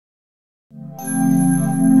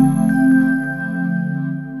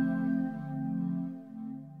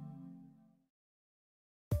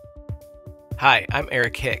Hi, I'm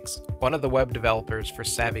Eric Hicks, one of the web developers for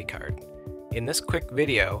SavvyCard. In this quick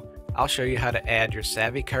video, I'll show you how to add your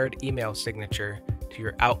SavvyCard email signature to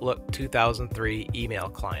your Outlook 2003 email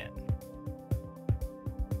client.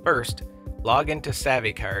 First, log into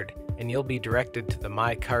SavvyCard and you'll be directed to the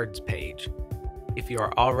My Cards page. If you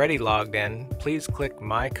are already logged in, please click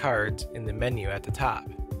My Cards in the menu at the top.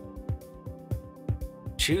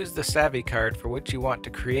 Choose the SavvyCard for which you want to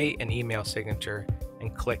create an email signature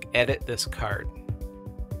and click Edit this card.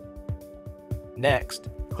 Next,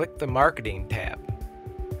 click the Marketing tab.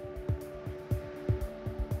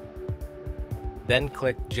 Then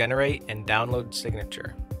click Generate and Download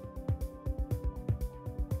Signature.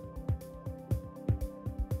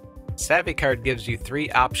 SavvyCard gives you three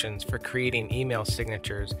options for creating email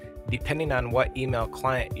signatures depending on what email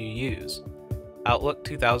client you use. Outlook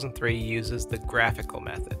 2003 uses the graphical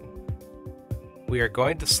method. We are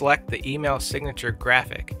going to select the email signature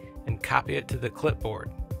graphic and copy it to the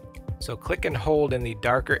clipboard. So click and hold in the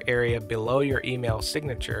darker area below your email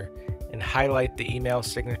signature and highlight the email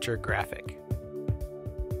signature graphic.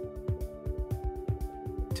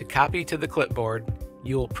 To copy to the clipboard,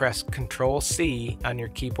 you will press CTRL C on your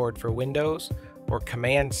keyboard for Windows or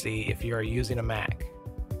Command C if you are using a Mac.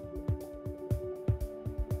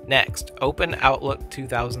 Next, open Outlook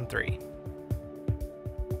 2003.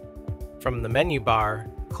 From the menu bar,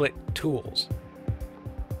 click Tools.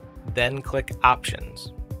 Then click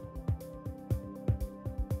Options.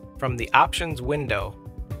 From the Options window,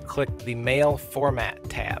 click the Mail Format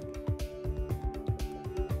tab.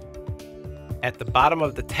 At the bottom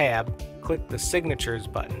of the tab, click the Signatures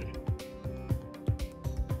button.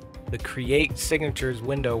 The Create Signatures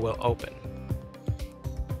window will open.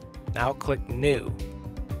 Now click New.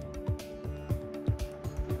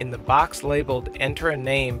 In the box labeled Enter a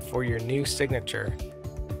Name for your new signature,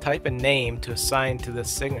 type a name to assign to this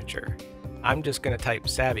signature. I'm just going to type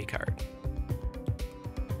SavvyCard.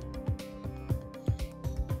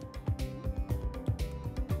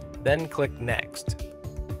 Then click Next.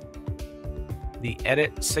 The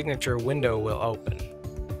Edit Signature window will open.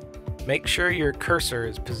 Make sure your cursor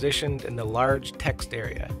is positioned in the large text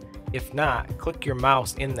area. If not, click your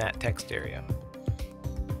mouse in that text area.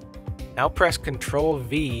 Now press Ctrl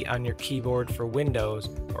V on your keyboard for Windows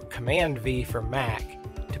or Command V for Mac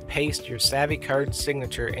to paste your SavvyCard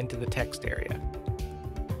signature into the text area.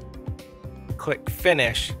 Click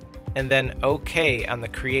Finish and then OK on the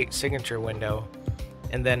Create Signature window,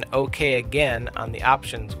 and then OK again on the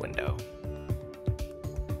Options window.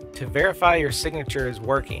 To verify your signature is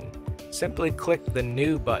working, simply click the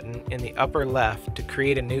New button in the upper left to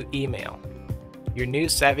create a new email. Your new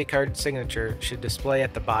SavvyCard signature should display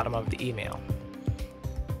at the bottom of the email.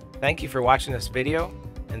 Thank you for watching this video,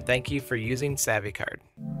 and thank you for using SavvyCard.